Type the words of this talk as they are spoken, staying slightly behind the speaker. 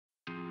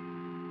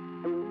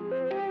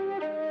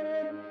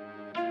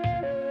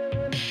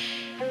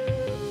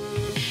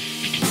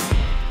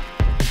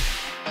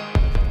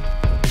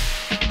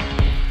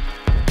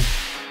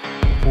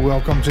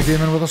Welcome to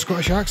Gaming with a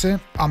Scottish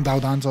Accent. I'm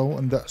Dantill,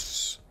 and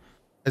this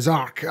is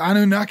Ark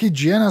Annunaki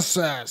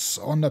Genesis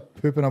on the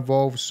Poopin'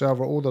 Evolved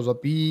server. Oh, there's a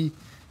bee,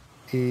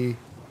 a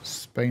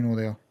spino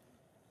there.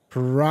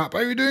 Crap, how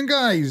you doing,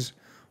 guys?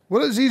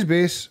 We're at Z's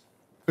base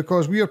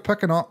because we are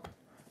picking up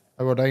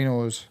our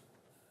dinos.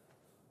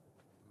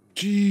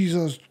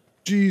 Jesus,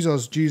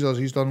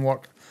 he's done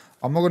work.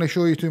 I'm not going to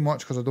show you too much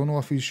because I don't know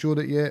if he's showed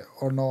it yet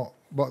or not,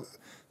 but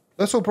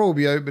this will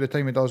probably be out by the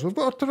time he does. We've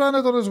got a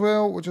Pteranodon as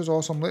well, which is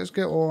awesome. Let's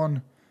get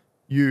on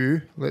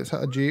you. Let's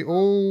hit a J.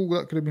 Oh,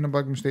 that could have been a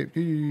big mistake.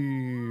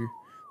 GU.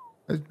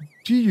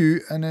 GU,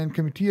 and then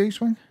can we T Ice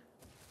Wing?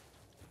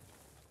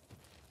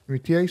 Can we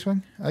T Ice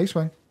Wing? Ice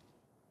Wing.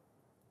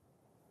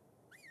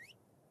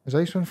 Is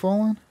Ice Wing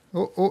falling?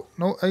 Oh,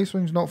 no, Ice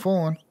Wing's not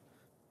falling.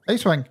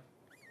 Ice Wing.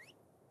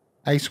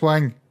 Ice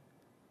Wing.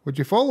 Would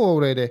you follow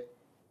already?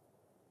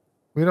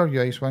 Where are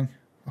you, Ice Wing?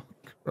 Oh,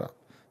 crap.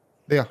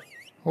 There.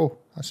 Oh,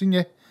 I seen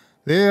you.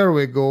 There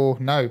we go.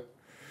 Now,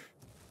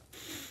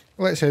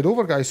 let's head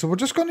over, guys. So we're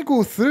just going to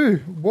go through.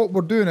 What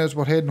we're doing is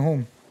we're heading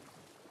home.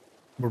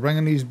 We're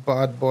bringing these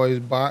bad boys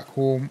back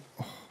home.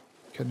 Oh,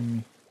 kidding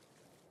me.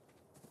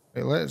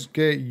 Right, let's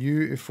get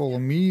you to follow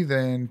me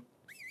then,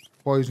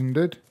 Poison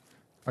Dude.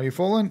 Are you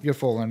following? You're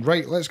following.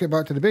 Right, let's get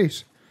back to the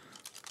base.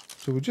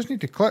 So we just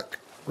need to click.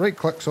 Right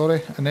click,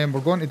 sorry. And then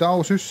we're going to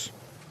Dahl's house.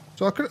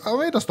 So I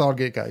made a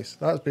Stargate, guys.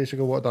 That's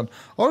basically what I've done.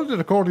 I already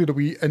recorded a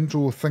wee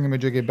intro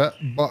thingamajiggy bit,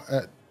 but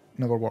it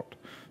never worked.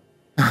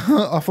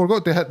 I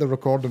forgot to hit the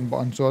recording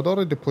button, so I'd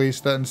already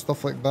placed it and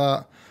stuff like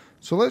that.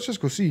 So let's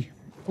just go see.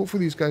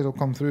 Hopefully these guys will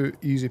come through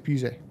easy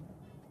peasy.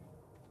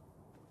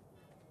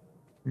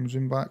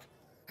 Zoom back.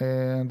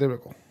 And there we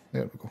go.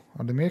 There we go.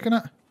 Are they making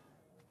it?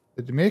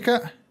 Did they make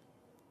it?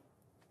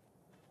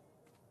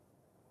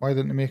 Why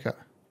didn't they make it?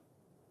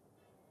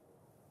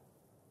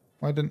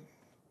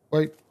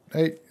 Wait,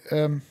 hey,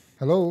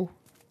 hello?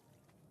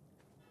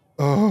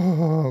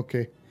 Oh,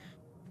 okay.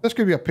 This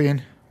could be a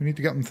pain. We need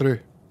to get them through.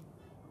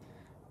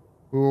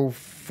 We'll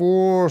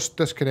force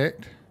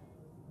disconnect.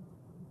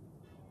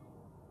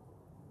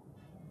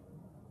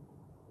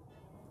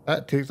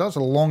 That's the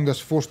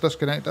longest force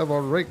disconnect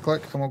ever. Right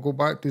click and we'll go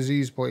back to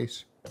Z's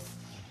place.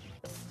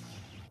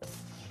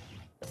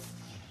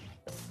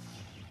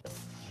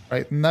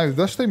 Right, now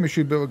this time we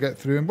should be able to get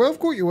through. And while I've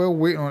got you well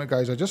waiting on it,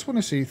 guys, I just want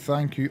to say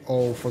thank you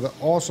all for the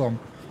awesome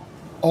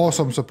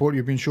support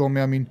you've been showing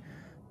me. I mean,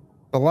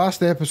 the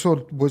last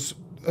episode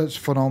it's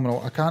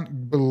phenomenal. I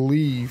can't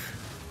believe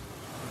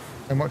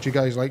how much you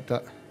guys liked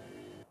it.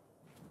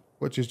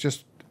 Which is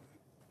just,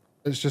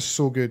 it's just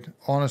so good.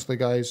 Honestly,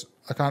 guys,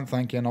 I can't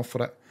thank you enough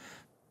for it.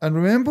 And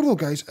remember though,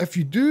 guys, if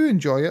you do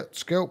enjoy it,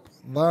 scalp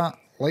that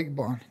like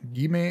button.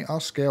 Give me a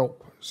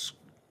scalp.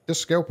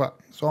 Just scalp it.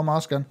 That's all I'm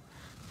asking.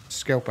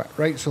 Scalp it.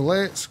 Right, so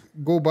let's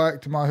go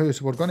back to my house.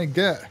 We're going to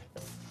get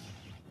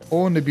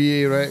on the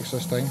BA Rex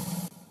this time.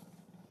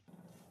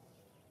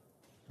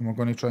 And we're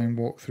going to try and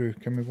walk through.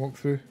 Can we walk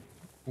through?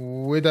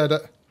 We did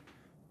it.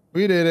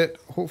 We did it.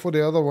 Hopefully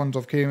the other ones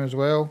have came as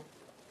well.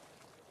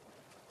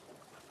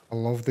 I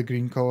love the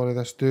green colour of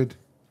this dude.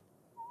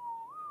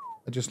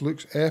 It just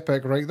looks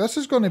epic. Right, this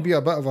is going to be a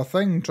bit of a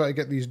thing, try to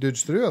get these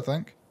dudes through, I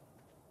think.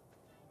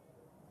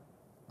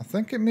 I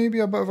think it may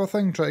be a bit of a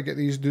thing try to get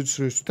these dudes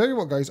through. So tell you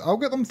what, guys, I'll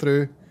get them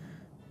through.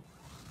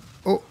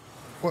 Oh,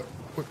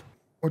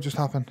 what just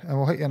happened? And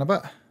we'll hit you in a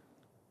bit.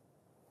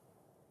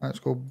 Let's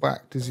go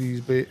back to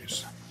Z's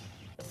base.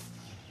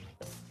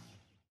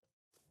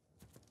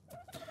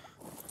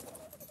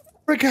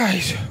 Right,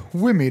 guys,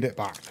 we made it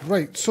back.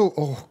 Right, so,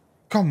 oh,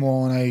 come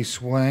on,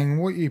 Ice Wing.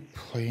 What are you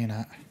playing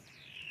at?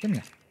 Come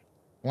here.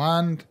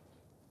 Land.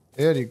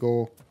 There you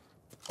go.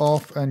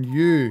 Off and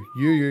you.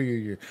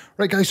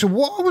 Right, guys, so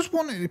what I was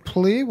wanting to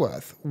play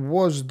with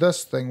was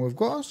this thing. We've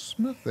got a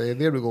smithy.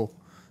 There we go.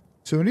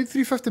 So we need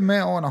 350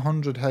 metal and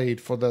 100 hide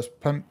for this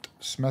Pimp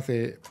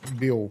smithy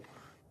deal.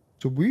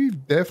 So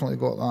we've definitely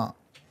got that.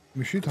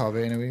 We should have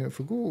it anyway. If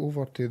we go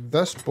over to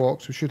this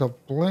box, we should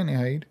have plenty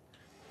hide.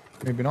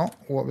 Maybe not.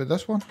 What about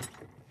this one?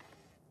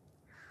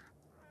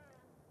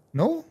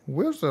 No?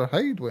 Where's the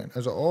hide went?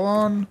 Is it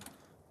on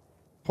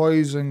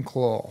Poison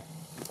Claw?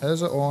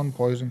 Is it on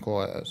Poison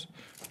Claw? It is.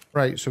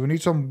 Right, so we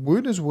need some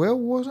wood as well,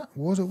 was it?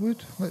 Was it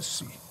wood? Let's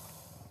see.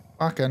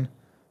 Back in.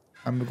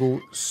 And we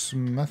go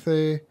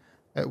smithy.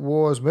 It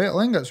was metal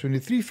ingots. We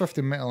need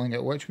 350 metal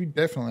ingot, which we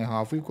definitely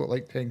have. We've got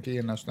like 10k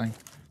in this thing.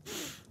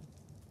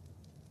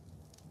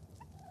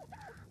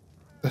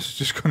 This is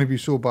just going to be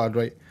so bad,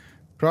 right?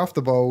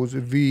 Craftables,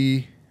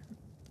 V,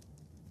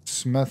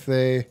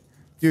 smithy,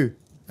 U,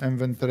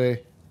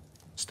 inventory,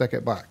 stick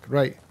it back.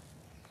 Right.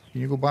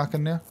 Can you go back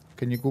in there?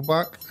 Can you go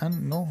back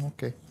in? No?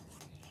 Okay.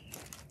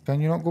 Can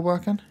you not go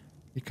back in?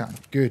 You can.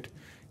 Good.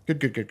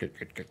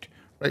 Good.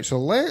 Right, so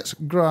let's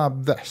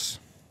grab this.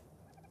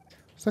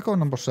 Stick on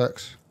number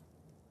 6.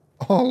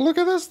 Oh, look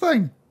at this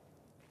thing.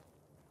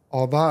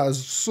 Oh, that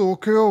is so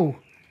cool.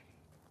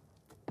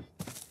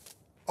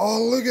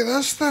 Oh, look at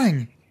this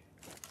thing.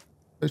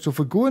 Right, so if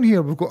we go in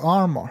here, we've got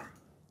armor.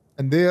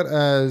 And there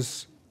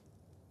is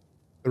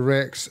the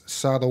Rex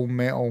saddle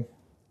metal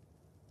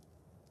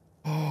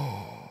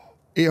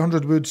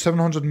 800 wood,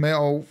 700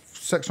 metal,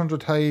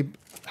 600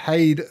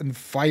 hide and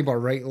fibre.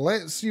 Right,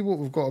 let's see what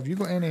we've got. Have you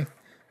got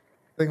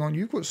anything on?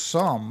 You've got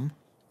some.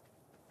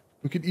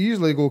 We could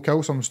easily go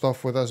kill some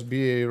stuff with this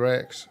BA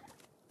Rex.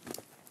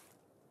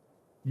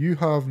 You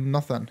have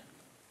nothing.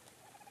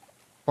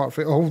 Apart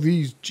from all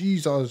these,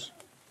 Jesus.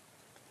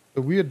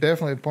 So we're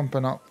definitely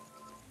pumping up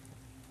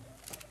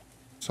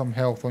some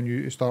health on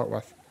you to start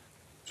with.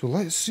 So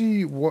let's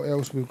see what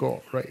else we've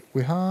got. Right,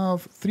 we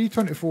have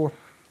 324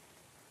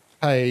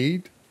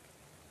 hide.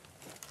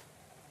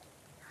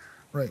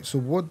 Right, so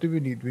what do we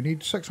need? We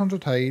need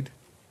 600 hide.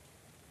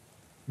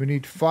 We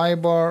need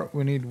fibre,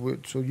 we need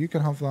wood. So you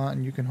can have that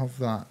and you can have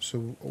that. So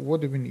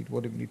what do we need?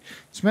 What do we need?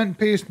 Cement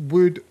paste,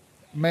 wood,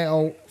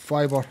 metal,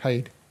 fibre,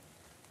 hide.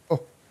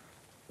 Oh,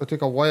 it'll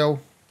take a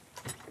while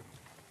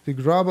to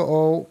grab it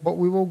all, but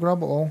we will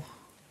grab it all.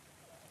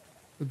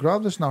 We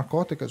grab this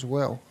narcotic as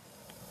well.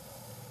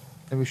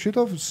 And we should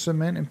have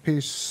cement and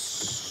paste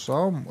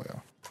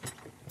somewhere.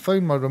 I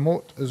found my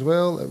remote as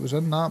well. It was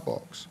in that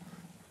box.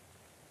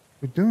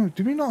 We do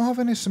we not have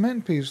any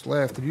cement paste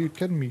left? Are you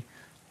kidding me?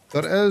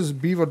 There is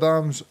beaver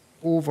dams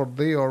over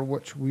there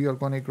which we are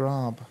going to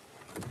grab.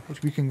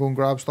 Which we can go and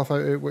grab stuff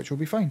out of, which will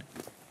be fine.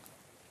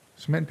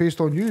 Cement paste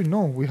on you?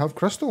 No, we have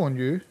crystal on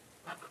you.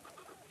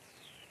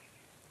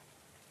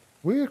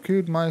 Where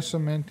could my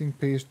cementing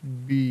paste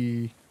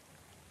be?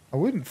 I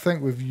wouldn't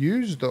think we've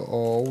used it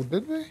all,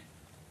 did we?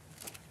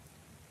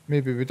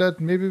 Maybe we did,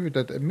 maybe we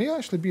did. It may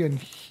actually be in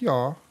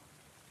here.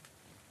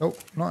 Nope,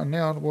 not in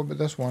there. What about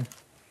this one?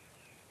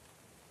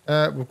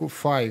 We've got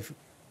 5.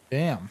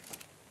 Damn.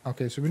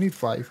 Okay, so we need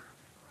 5.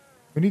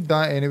 We need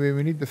that anyway.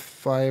 We need the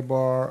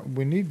fibre.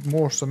 We need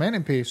more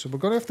cementing paste. So we're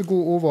going to have to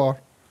go over.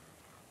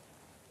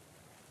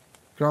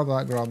 Grab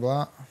that, grab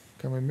that.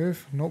 Can we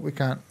move? Nope, we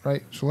can't.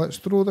 Right, so let's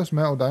throw this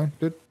metal down.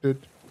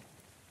 Dude.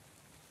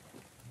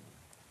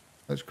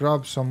 Let's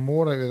grab some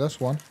more out of this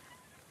one.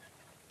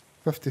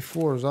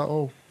 54, is that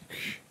all?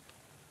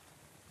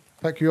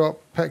 Pick you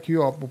up.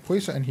 We'll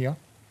place it in here.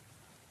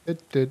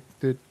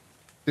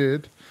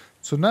 Did.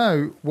 So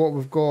now, what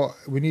we've got,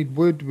 we need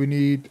wood, we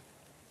need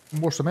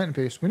more cement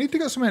paste. We need to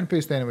get cement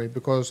paste anyway,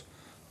 because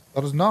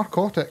there's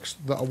narcotics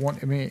that I want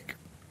to make.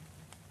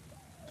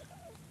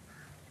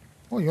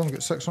 Oh, you only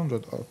get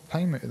 600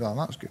 time out of that,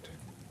 that's good.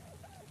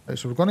 Right,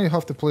 so we're going to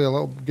have to play a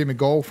little game of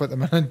golf at the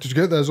minute to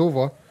get this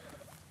over.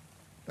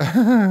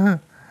 And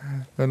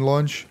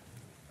launch.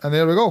 And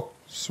there we go.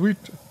 Sweet.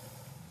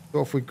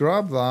 So if we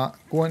grab that,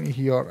 go into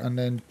here and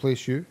then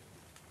place you.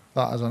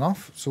 That is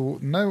enough. So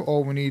now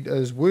all we need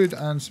is wood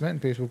and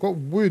cement paste. We've got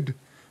wood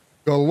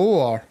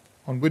galore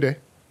on Woody.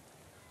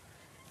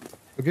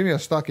 So give me a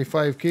stack of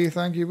 5k,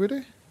 thank you,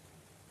 Woody.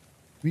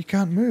 We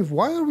can't move.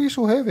 Why are we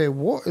so heavy?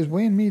 What is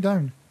weighing me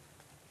down?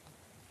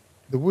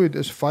 The wood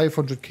is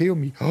 500k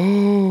on me.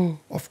 Oh,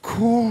 of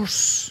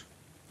course.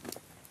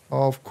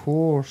 Of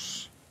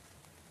course.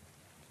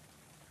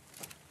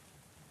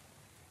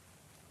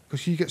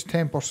 Because he gets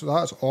 10%.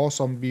 That's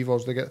awesome,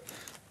 beavers. They get...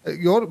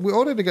 we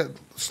already get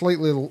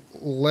slightly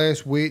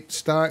less weight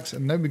stacks,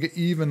 and now we get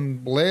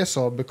even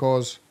lesser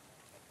because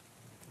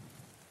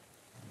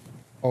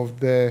of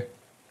the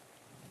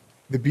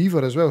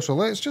beaver as well. So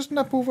let's just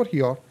nip over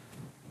here.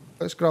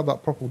 Let's grab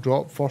that purple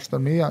drop first. There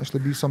may actually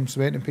be some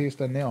cement and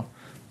paste in there,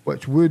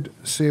 which would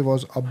save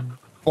us a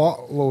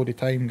buttload of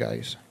time,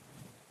 guys.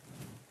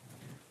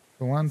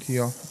 So land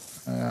here.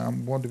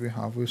 What do we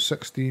have? We have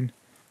 16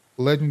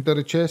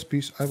 legendary chest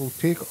piece. I will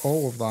take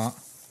all of that.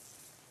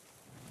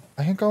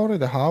 I think I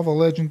already have a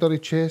legendary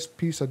chest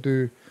piece. I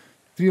do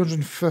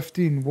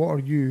 315. What are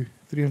you?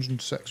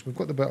 306. We've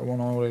got the better one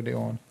already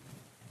on.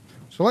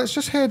 So let's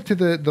just head to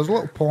there's a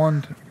little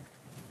pond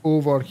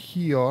over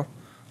here,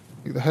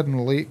 like the hidden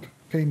lake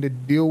kind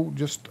of deal.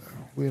 Just,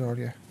 where are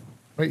you?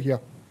 Right here.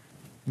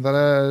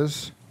 There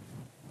is...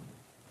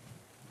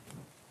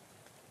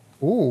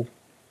 Oh.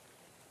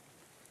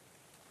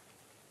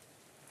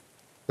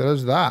 There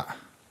is that.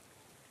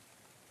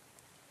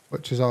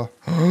 Which is a...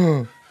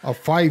 a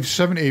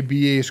 570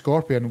 BA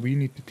Scorpion. We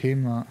need to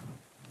tame that.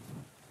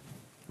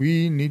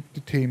 We need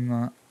to tame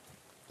that.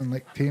 And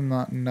like tame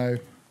that now.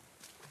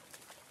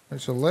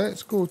 Right, so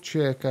let's go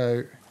check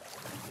out...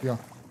 Yeah.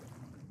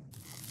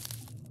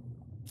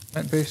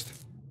 Cement paste.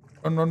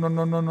 Run.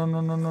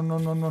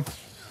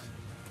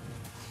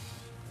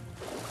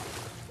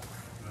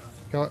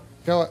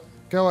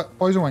 Kill it.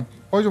 Poison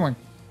wing.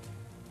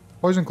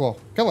 Poison claw.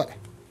 Kill it.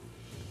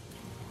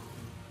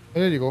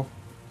 There you go.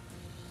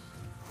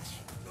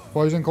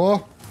 Poison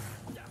claw.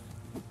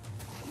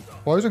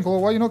 Why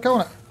are you not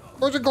killing it?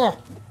 Poison claw.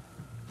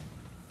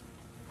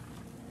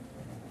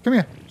 Come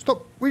here.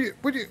 Stop. Wait,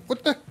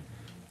 what the?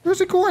 Where's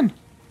it going?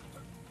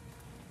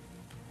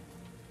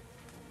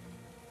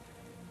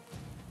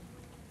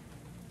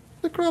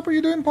 What the crap are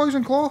you doing,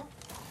 Poison Claw?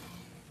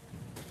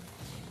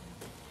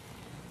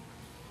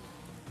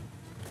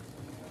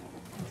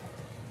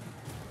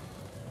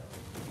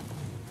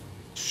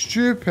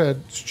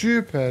 Stupid.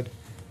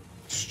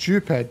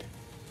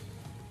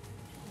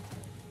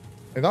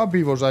 Hey, that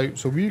beaver's out,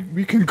 so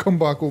we can come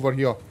back over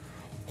here.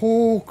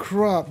 Oh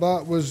crap,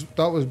 that was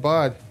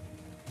bad.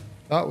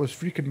 That was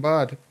freaking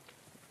bad.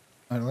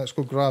 Alright, let's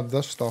go grab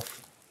this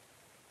stuff.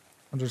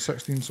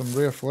 116, some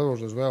rare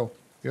flowers as well.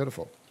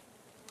 Beautiful.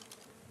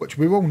 Which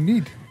we will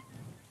need.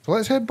 So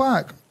let's head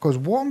back, because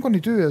what I'm going to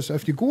do is,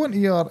 if you go into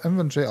your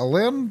inventory, I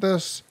learned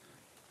this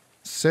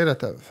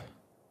sedative,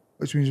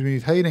 which means we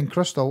need hiding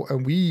crystal,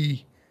 and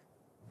we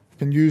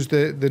can use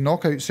the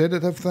knockout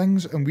sedative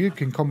things, and we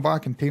can come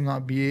back and tame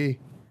that BA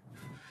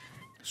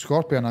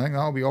scorpion. I think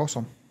that'll be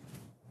awesome.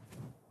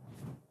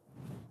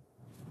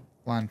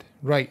 Land.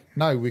 Right,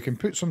 now we can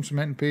put some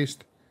cement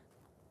paste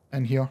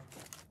in here.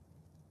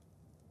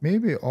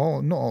 Maybe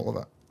all, not all of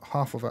it,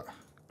 half of it.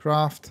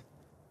 Craft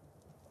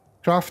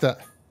it.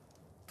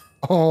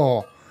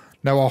 Oh,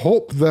 now I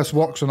hope this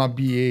works on a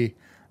BA. I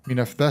mean,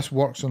 if this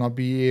works on a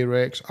BA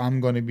Rex,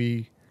 I'm going to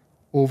be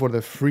over the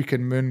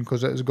freaking moon,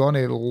 because it's going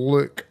to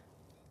look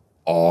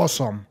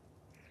awesome.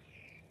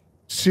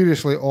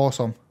 Seriously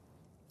awesome.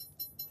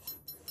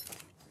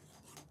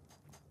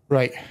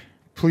 Right.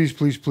 Please,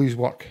 please, please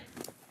work.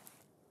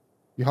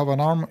 You have an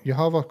arm, you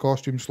have a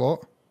costume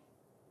slot.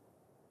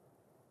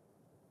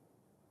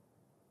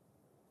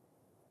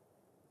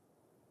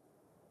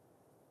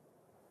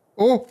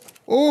 Oh!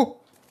 Oh!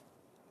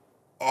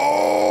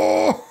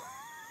 Oh!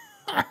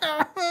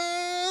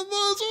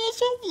 That's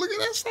awesome! Look at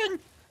this thing!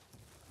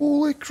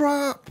 Holy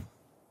crap!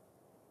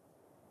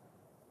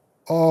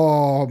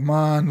 Oh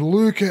man,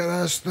 look at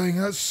this thing,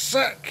 that's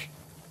sick!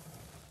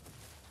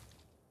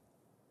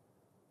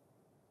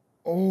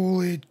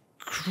 Holy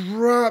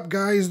crap,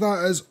 guys,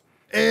 that is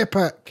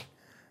epic!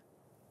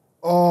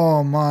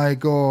 Oh my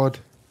god.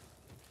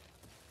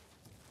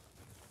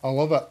 I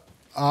love it.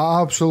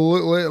 I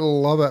absolutely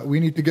love it.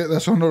 We need to get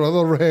this on our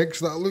other Rex.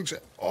 That looks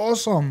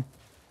awesome.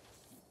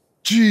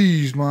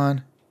 Jeez,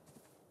 man.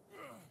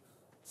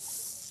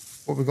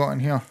 What we got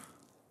in here?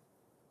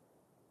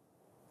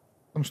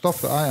 Some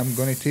stuff that I am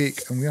going to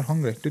take, and we're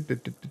hungry.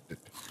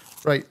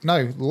 Right,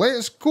 now,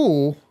 let's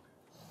go.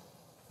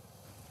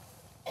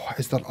 Oh,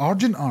 is there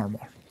Argent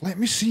armor? Let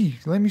me see.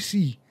 Let me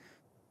see.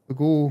 We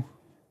go.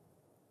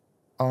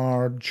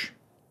 Ardent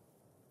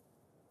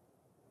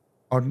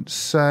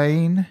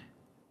sign.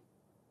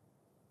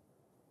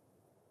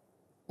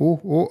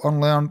 Oh,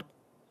 unlearned.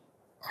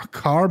 A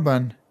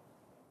carbon.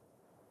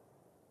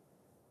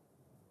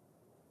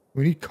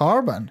 We need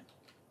carbon.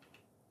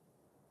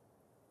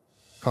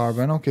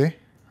 Carbon, okay.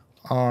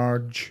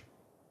 Arg.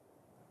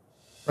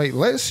 Right,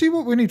 let's see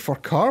what we need for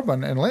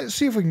carbon, and let's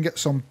see if we can get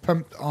some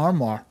pimped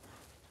armor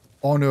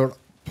on our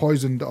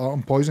poison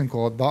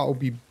cod. That'll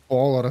be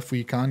baller if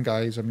we can,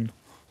 guys. I mean,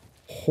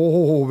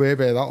 oh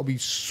baby, that'll be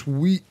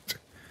sweet.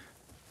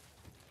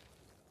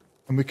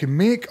 And we can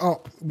make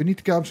up, we need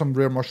to grab some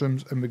rare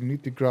mushrooms, and we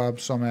need to grab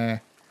some,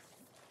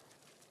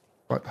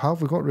 but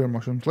have we got rare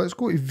mushrooms? Let's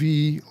go to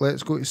V,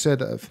 let's go to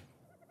sedative.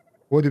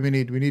 What do we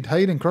need? We need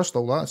hiding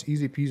crystal, that's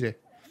easy peasy.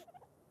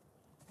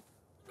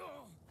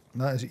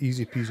 That is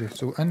easy peasy.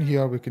 So in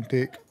here we can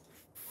take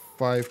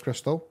 5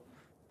 crystal,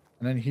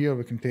 and in here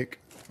we can take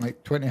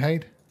like 20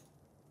 hide.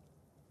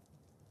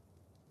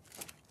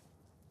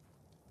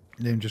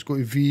 And then just go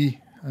to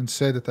V and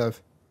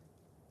sedative.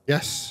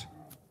 Yes.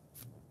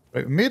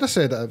 Right, we made a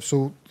sedative,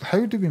 so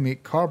how do we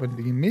make carbon?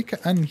 Do you make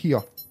it in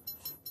here?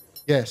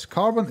 Yes,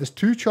 carbon is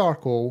 2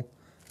 charcoal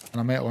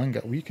and a metal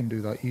ingot. We can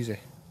do that easy.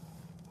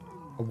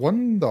 I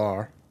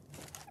wonder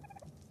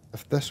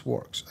if this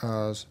works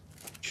as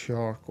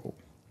charcoal.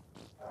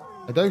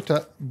 I doubt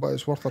it, but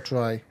it's worth a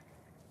try.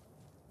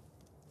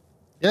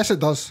 Yes, it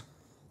does.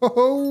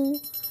 Oh,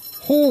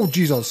 oh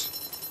Jesus.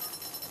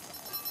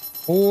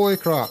 Holy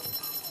crap.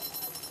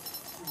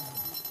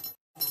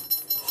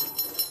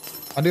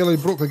 I nearly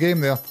broke the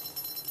game there.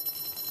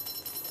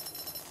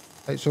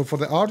 Right, so for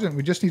the Argent,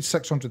 we just need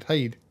 600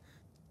 hide.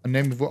 And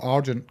then we've got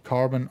Argent,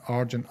 Carbon,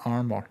 Argent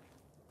Armor.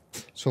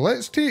 So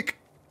let's take...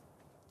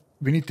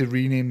 We need to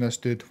rename this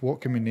dude.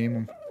 What can we name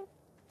him?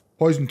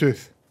 Poison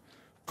Tooth.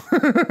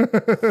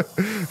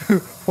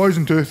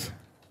 Poison Tooth.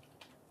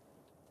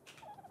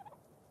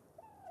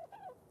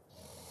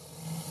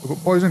 We've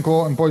got Poison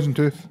Claw and Poison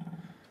Tooth.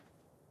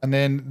 And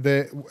then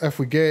if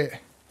we get...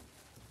 What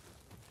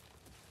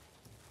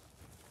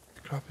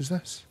the crap is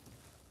this?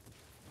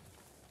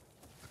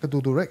 Like a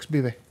Dodo Rex,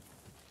 baby.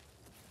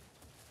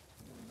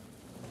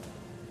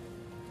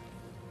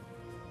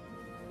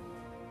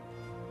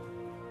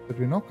 Did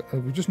we knock it?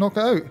 We just knocked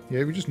it out.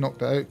 Yeah, we just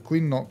knocked it out.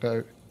 Clean knocked it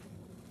out.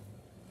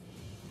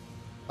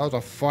 That was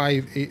a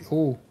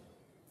 5-8-0.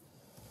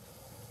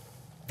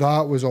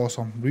 That was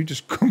awesome. We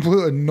just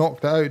completely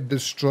knocked it out,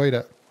 destroyed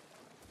it.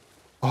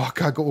 Oh, I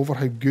can't get over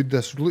how good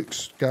this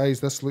looks, guys.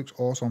 This looks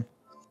awesome.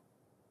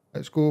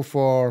 Let's go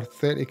for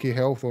 30k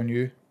health on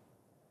you.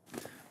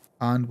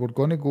 And we're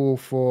going to go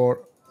for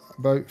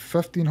about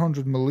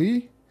 1500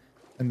 melee.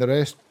 And the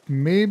rest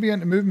maybe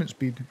into movement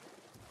speed.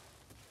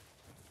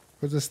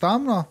 Because the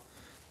stamina,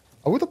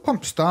 I would have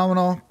pumped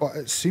stamina, but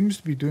it seems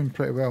to be doing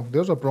pretty well.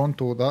 There's a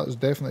Bronto, that is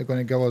definitely going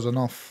to give us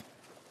enough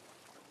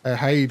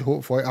hide,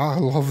 hopefully. I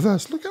love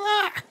this, look at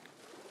that!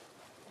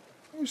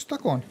 What are you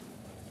stuck on?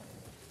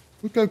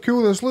 Look how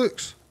cool this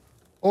looks.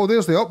 Oh,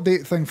 there's the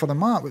update thing for the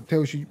map. It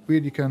tells you where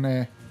you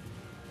can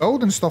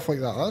build and stuff like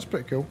that. That's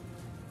pretty cool.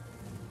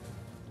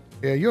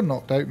 Yeah, you're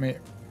knocked out, mate.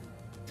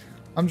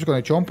 I'm just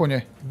going to chomp on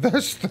you.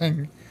 This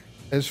thing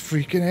is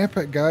freaking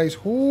epic, guys.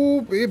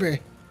 Oh, baby.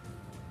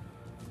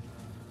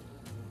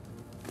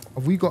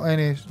 Have we got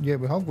any... Yeah,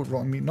 we have got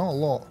rotten meat. Not a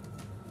lot.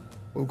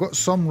 But we've got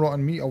some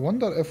rotten meat. I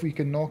wonder if we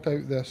can knock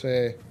out this...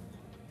 Do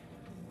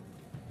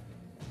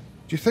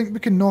you think we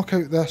can knock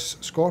out this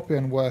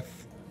scorpion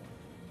with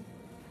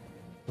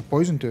the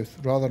poison tooth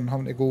rather than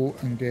having to go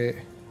and get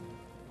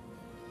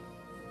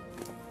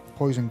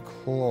poison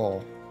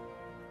claw?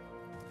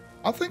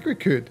 I think we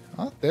could.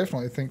 I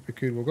definitely think we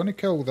could. We're going to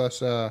kill this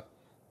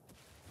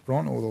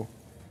Bronto though.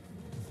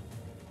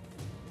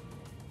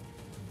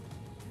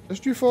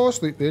 Just you fall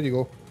asleep. There you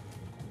go.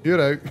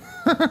 You're out.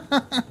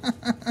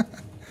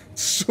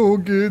 So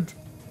good.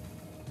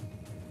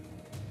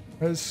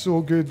 It's so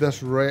good.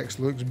 This Rex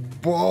looks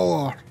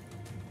baller.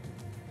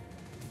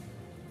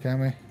 Can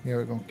we? Here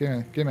we go.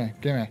 Gimme, gimme,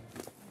 gimme.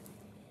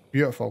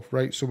 Beautiful.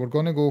 Right, so we're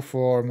going to go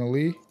for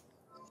melee.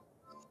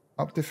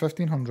 Up to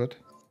 1500.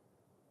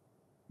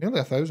 Nearly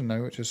 1000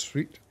 now, which is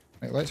sweet.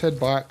 Right, let's head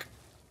back.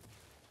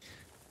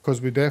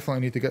 Because we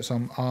definitely need to get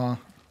some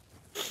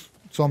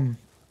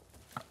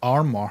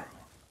armor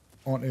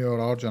onto our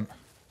Argent.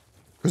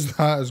 Because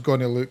that is going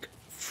to look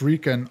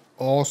freaking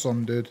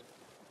awesome, dude.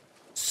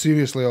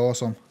 Seriously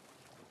awesome.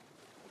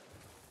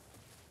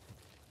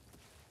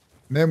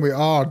 And then we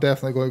are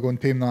definitely going to go and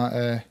tame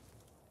that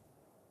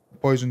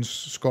poison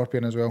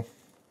scorpion as well.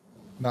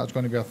 That's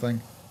going to be a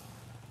thing.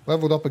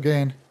 Leveled up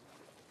again.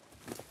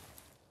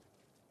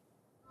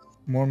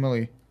 More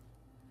melee.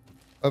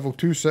 Level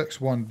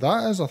 261.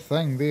 That is a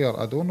thing there.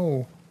 I don't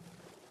know.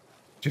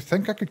 Do you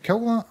think I could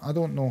kill that? I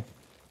don't know.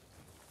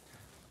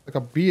 Like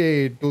a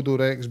BA Dodo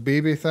Rex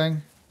baby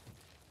thing.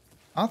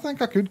 I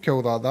think I could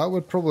kill that. That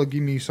would probably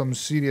give me some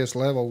serious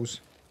levels.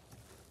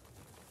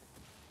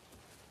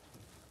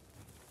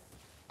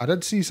 I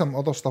did see some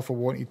other stuff I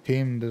wanted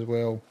tamed as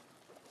well.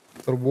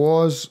 I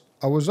was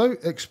out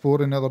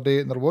exploring the other day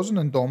and there was an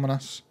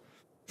Indominus.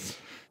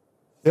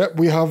 Yep,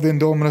 we have the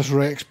Indominus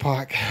Rex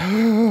pack.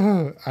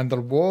 And there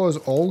was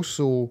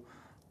also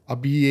a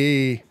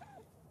BA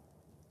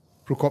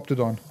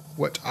Procoptodon,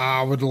 which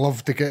I would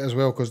love to get as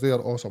well because they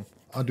are awesome.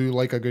 I do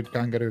like a good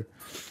kangaroo.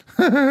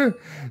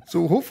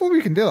 So hopefully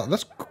we can do that.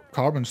 This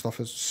carbon stuff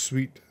is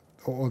sweet.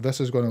 Oh, this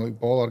is going to look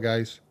baller,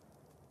 guys.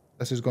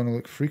 This is going to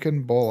look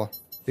freaking baller.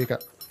 Take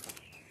it.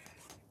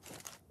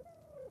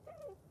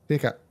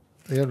 Take it.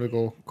 There we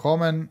go.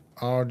 Common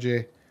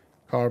RJ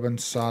carbon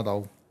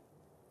saddle.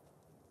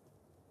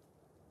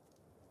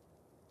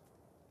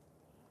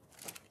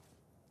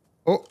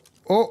 Oh,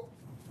 oh.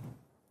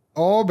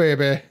 Oh,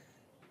 baby.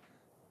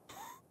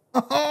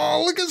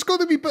 Oh, look, it's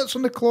got to be bits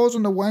on the claws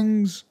and the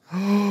wings.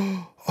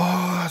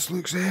 Oh, this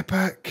looks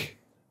epic.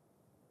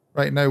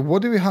 Right, now,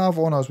 what do we have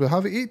on us? We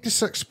have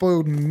 86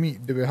 spoiled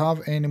meat. Do we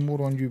have any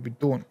more on you? We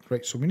don't.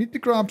 Right, so we need to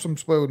grab some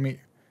spoiled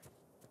meat.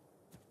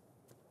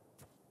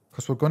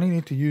 Because we're going to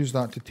need to use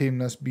that to tame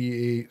this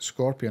BA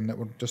scorpion that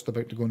we're just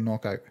about to go and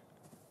knock out.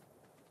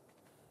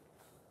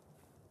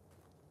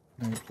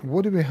 Now,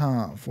 what do we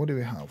have? What do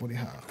we have? What do we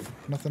have?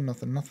 Nothing,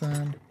 nothing,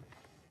 nothing.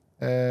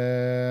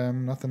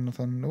 Nothing,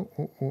 nothing.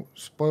 Oh.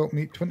 Spoiled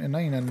meat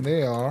 29 in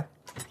there.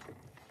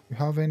 We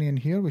have any in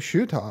here? We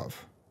should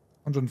have.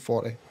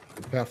 140.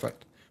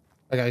 Perfect.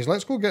 Right, guys,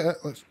 let's go get it.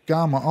 Let's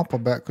gamma up a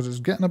bit because it's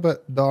getting a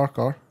bit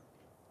darker.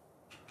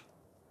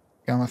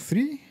 Gamma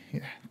 3? Yeah,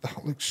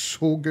 that looks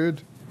so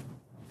good.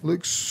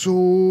 Looks so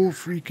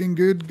freaking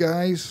good,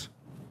 guys.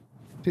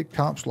 Take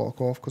caps lock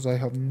off because I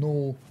have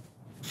no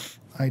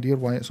idea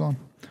why it's on.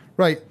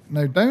 Right,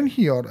 now down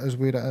here is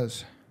where it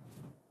is.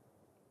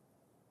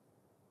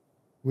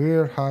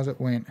 Where has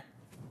it went?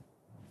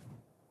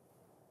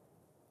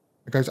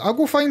 Guys, I'll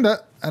go find it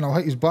and I'll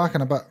hit his back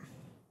in a bit.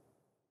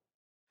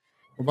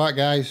 We're back,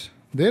 guys.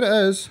 There it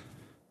is.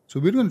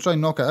 So we're going to try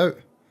and knock it out.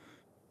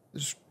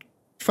 It's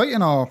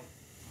fighting a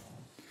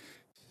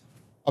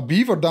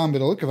beaver dam by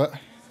the look of it.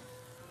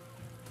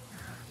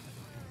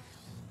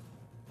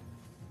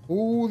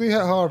 Oh, they hit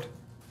hard.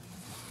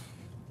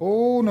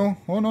 Oh no.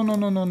 Oh no, no,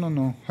 no, no, no,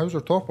 no. How's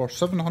our topper?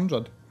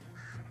 700.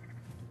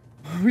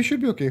 We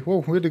should be okay.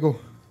 Whoa, where'd they go?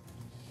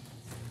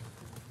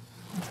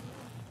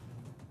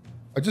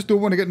 I just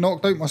don't want to get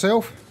knocked out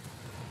myself.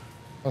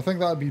 I think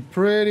that'd be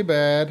pretty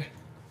bad.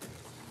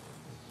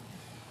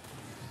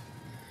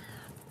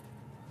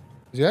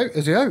 Is he out?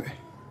 Is he out?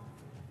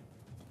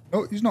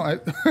 No, he's not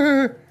out.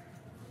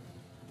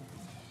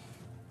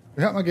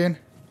 We hit him again.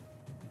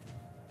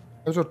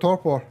 How's our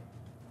torpor?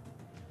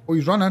 Oh,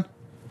 he's running.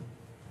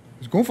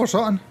 He's going for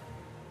something.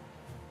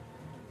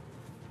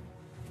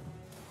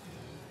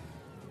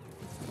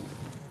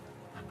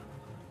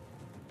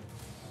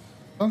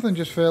 Something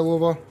just fell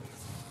over.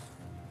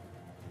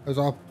 There's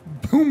a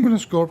boom in a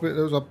scorpion.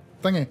 There was a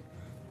thingy.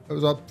 It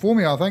was a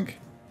foamy, I think.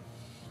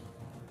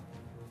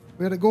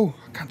 Where'd it go?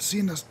 I can't see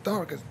in this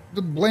dark. It's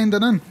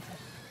blending in.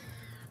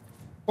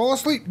 Fall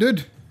asleep,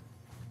 dude.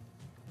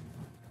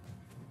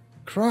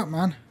 crap,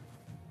 man.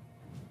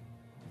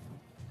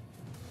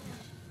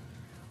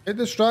 Get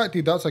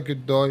distracted, that's a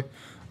good doy.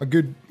 A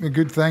good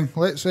thing.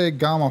 Let's say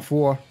Gamma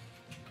 4. What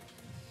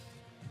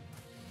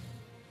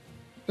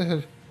the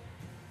hell?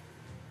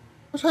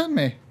 What's hitting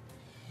me?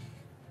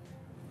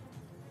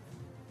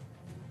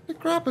 What the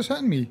crap is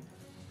hitting me?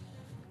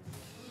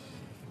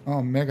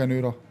 Oh, Mega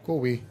Noodle. Go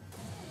away.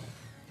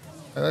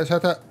 Right, let's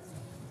hit it.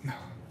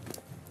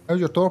 How's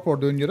your torpor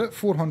doing? You're at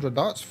 400.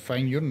 That's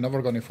fine. You're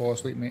never going to fall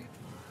asleep, mate.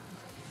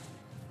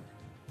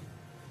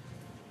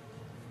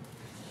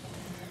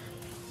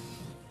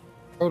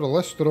 Oh, the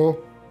list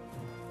throw.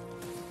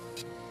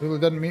 Really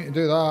didn't mean to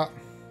do that.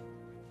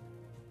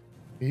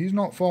 He's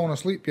not falling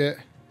asleep yet.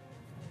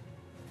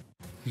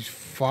 He's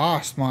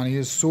fast, man. He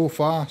is so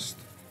fast.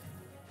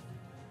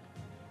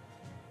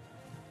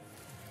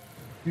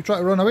 You try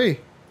to run away.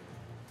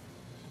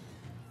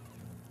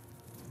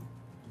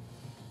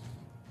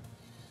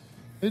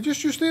 Hey,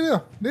 just you stay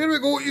there. There we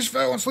go. He's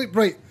fell asleep.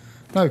 Right.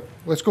 Now,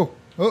 let's go.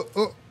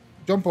 Oh.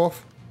 Jump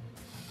off.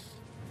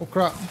 Oh,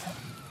 crap.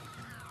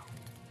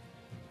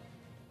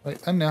 Right,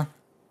 in there.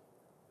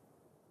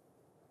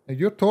 Now,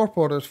 your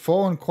torpor has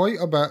fallen quite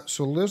a bit,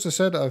 so there's the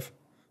sedative.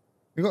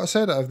 We got a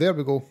sedative. There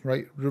we go.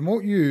 Right,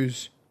 remote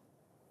use.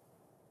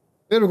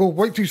 There we go.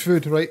 White piece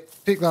food. Right,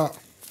 take that.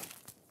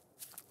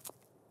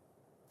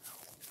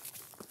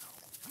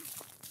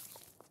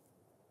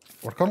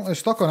 We're currently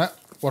stuck on it.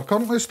 We're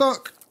currently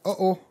stuck.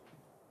 Uh-oh.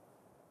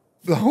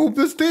 I hope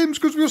this tames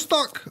because we're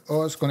stuck.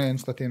 Oh, it's going to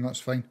insta-tame.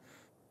 That's fine.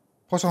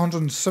 Plus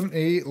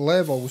 178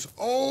 levels.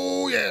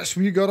 Oh, yes.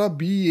 We got a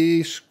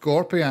BA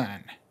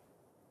Scorpion.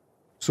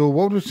 So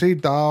what would we say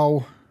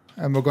Dahl?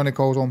 And we're going to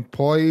call on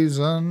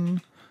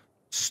Poison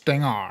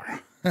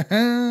Stinger.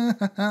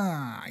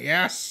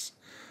 Yes.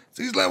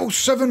 So he's level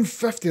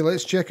 750.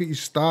 Let's check out his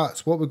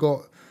stats. What we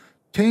got?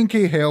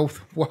 10k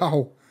health.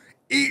 Wow.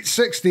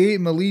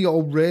 868 melee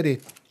already.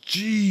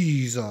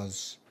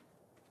 Jesus.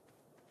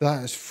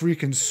 That is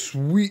freaking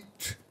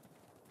sweet.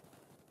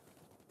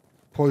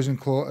 Poison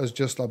Claw is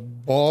just a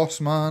boss,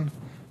 man.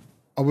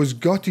 I was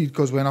gutted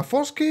because when I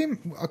first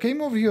came, I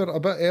came over here a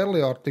bit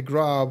earlier to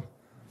grab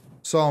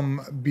some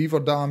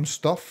beaver dam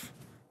stuff.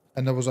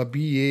 And there was a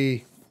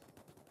BA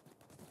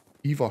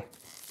beaver.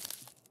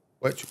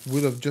 Which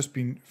would have just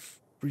been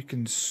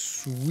freaking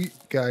sweet,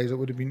 guys. It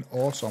would have been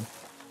awesome.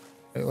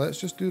 Right, let's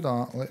just do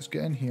that. Let's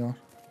get in here.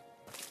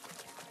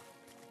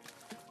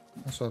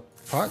 That's a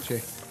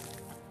patchy.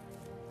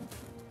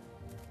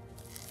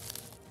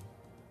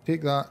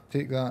 Take that,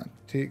 take that,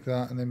 take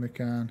that, and then we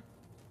can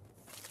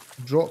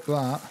drop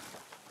that.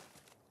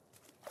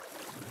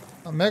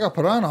 A Mega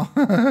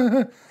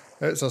Piranha.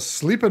 It's a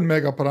sleeping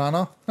Mega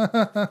Piranha.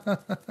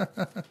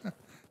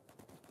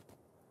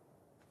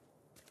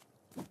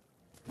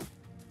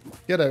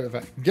 Get out of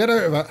it. Get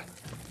out of it.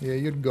 Yeah,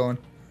 you're gone.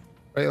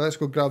 Right, let's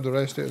go grab the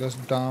rest out of this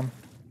dam.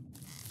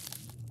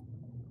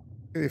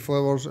 Get the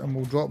flowers and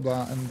we'll drop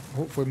that and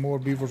hopefully more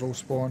beavers will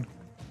spawn.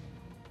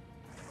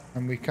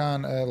 And we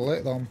can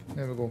let them.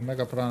 There we go.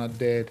 Mega Piranha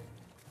dead.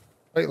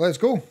 Right, let's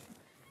go. Are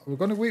we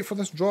going to wait for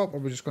this drop or are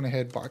we just going to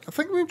head back? I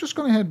think we're just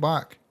going to head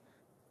back.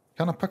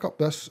 Can I pick up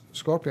this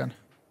scorpion?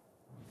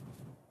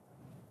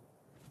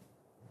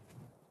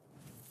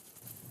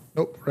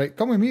 Nope. Right,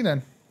 come with me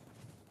then.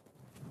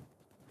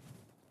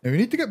 Now we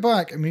need to get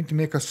back and we need to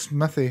make a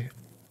smithy,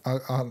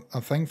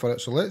 a thing for it.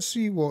 So let's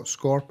see what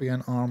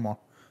scorpion armor.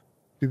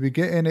 Do we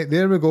get any?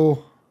 There we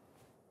go.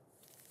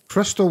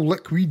 Crystal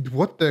liquid.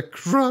 What the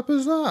crap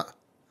is that?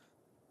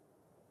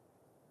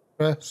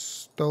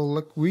 Crystal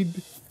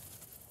liquid.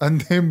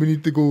 And then we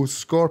need to go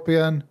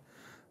scorpion.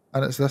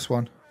 And it's this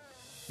one.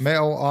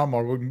 Metal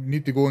armor. We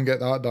need to go and get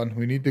that done.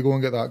 We need to go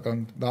and get that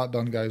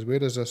done, guys.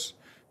 Where is this?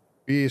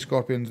 BA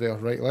Scorpion's there.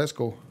 Right, let's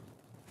go.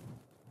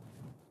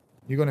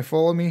 You gonna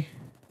follow me?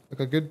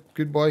 Like a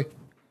good boy.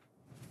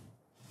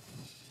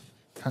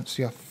 Can't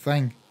see a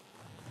thing.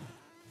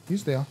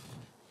 He's there.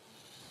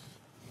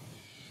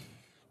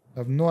 I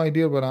have no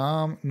idea where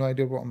I am, no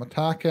idea what I'm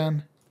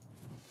attacking.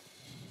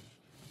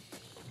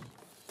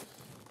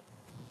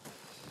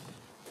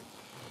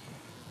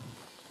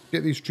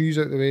 Get these trees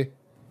out of the way.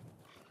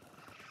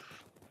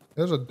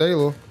 There's a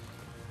Dilo.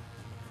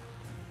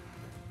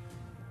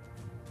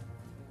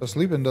 A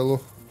sleeping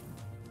Dilo.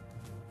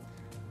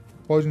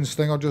 Poison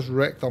Stinger just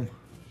wrecked him.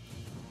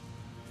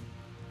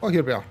 Oh,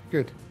 here we are.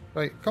 Good.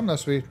 Right, come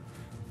this way.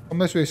 Come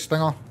this way,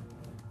 Stinger.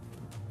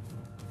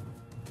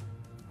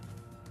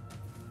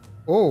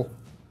 Oh.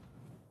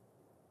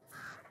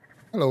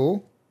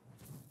 Hello.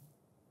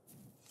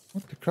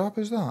 What the crap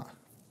is that?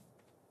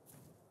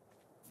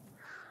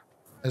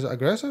 Is it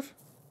aggressive?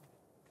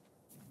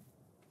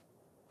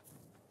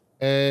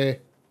 I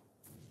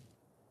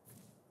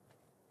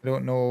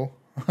don't know.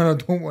 I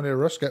don't want to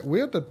risk it.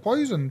 Where did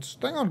Poison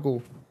Stinger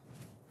go?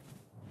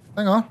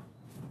 Stinger?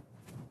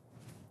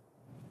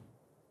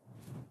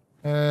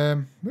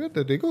 Where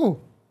did he go?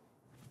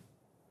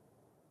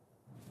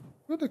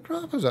 Where the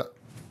crap is it?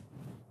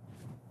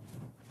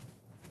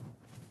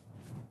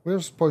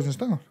 Where's Poison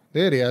Stinger?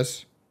 There he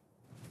is.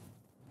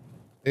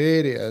 There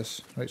it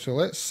is. Right, so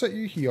let's sit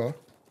you here.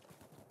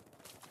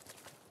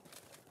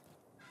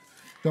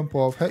 Jump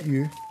off, hit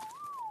you.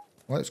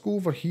 Let's go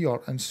over here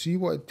and see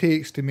what it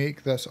takes to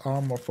make this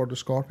armor for the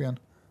scorpion.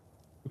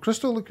 The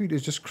crystal liquid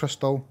is just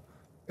crystal.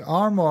 The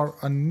armor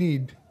I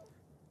need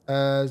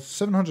is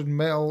 700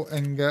 metal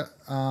ingot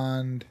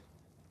and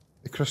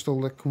the crystal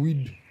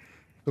liquid.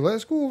 So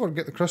let's go over and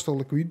get the crystal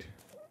liquid.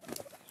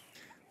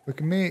 We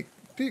can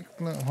take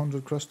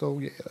 100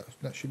 crystal. Yeah,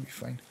 that should be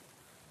fine.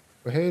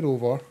 We head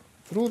over,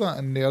 throw that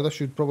in there. This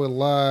should probably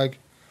lag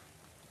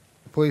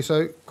the place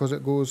out because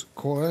it goes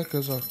quick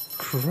as a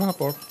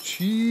crapper.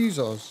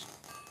 Jesus.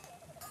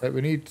 Right,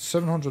 we need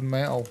 700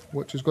 metal,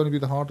 which is going to be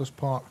the hardest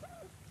part.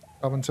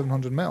 Having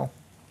 700 metal.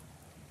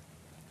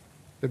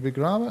 Did we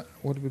grab it?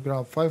 What did we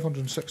grab?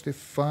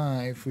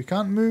 565. We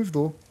can't move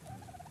though.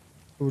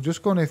 So we're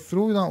just going to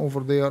throw that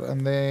over there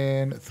and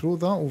then throw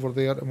that over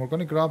there, and we're going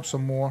to grab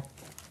some more.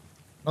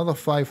 Another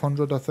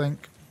 500, I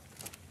think.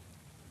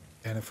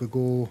 And if we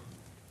go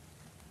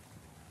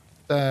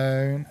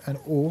down and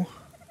oh,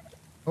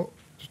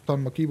 just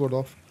turn my keyboard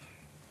off.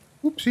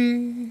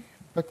 Whoopsie.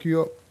 Pick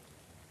you up.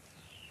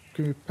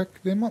 Can we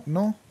pick them up?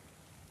 No.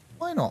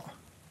 Why not?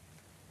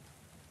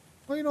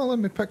 Why you not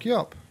letting me pick you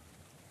up?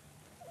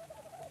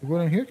 You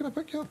going in here? Can I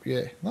pick you up?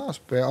 Yeah, that's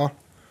better.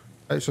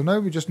 Right, so now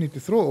we just need to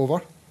throw it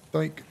over.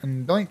 Doink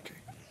and doink.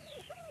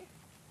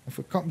 If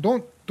we come,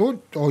 don't,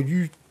 oh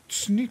you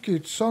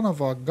sneaky son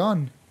of a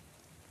gun.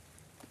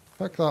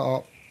 Pick that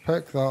up,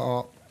 pick that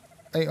up.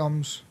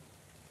 Items.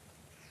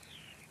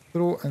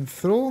 Throw and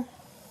throw.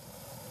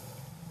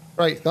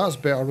 Right, that's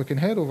better. We can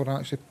head over and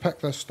actually pick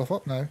this stuff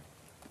up now.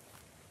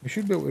 We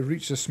should be able to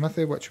reach the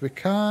smithy, which we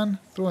can.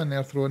 Throw in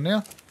there, throw in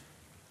there.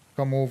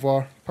 Come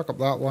over, pick up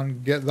that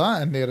one, get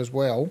that in there as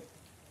well.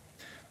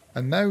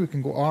 And now we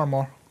can go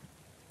armor.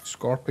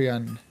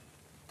 Scorpion.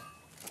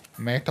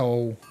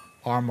 Metal.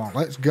 Armor.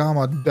 Let's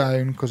gamma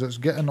down because it's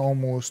getting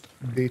almost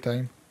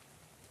daytime.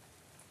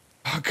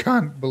 I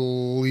can't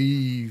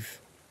believe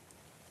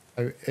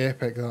how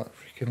epic that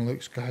freaking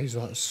looks, guys.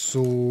 That's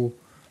so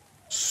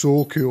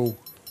cool.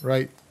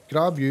 Right,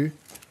 grab you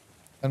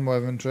in my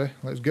inventory.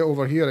 Let's get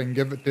over here and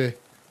give it the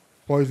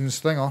poison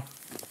stinger.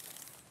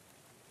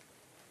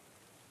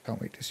 Can't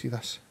wait to see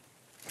this.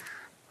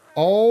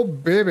 Oh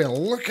baby,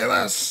 look at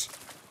this!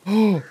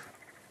 Oh,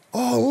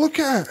 look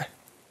at it!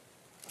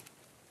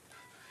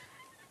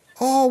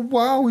 Oh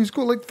wow, he's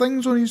got like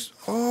things on his...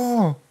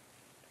 Oh!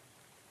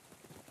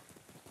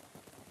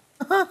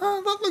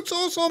 That looks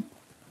awesome!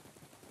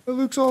 It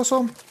looks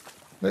awesome!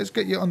 Let's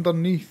get you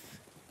underneath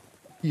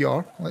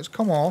here. Let's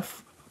come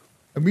off.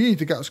 And we need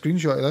to get a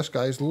screenshot of this,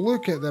 guys.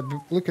 Look at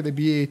the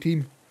BA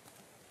team.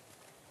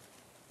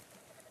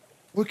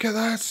 Look at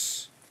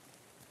this!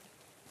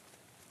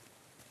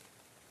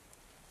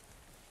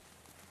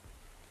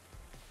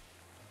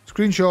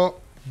 Screenshot.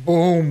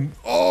 Boom.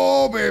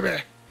 Oh,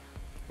 baby.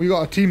 We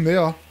got a team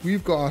there.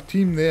 We've got a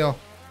team there.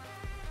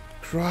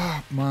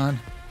 Crap, man.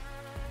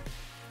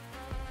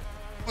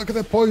 Look at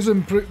the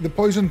poison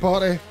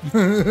party.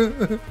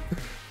 The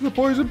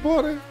poison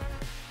party.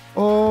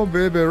 Oh,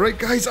 baby. Right,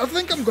 guys, I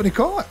think I'm going to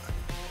call it.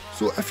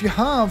 So if you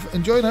have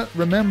enjoyed it,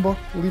 remember,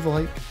 leave a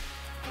like.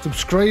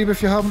 Subscribe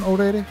if you haven't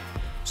already.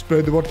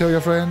 Spread the word, tell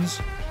your friends.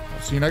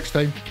 I'll see you next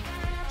time.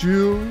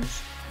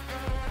 Cheers.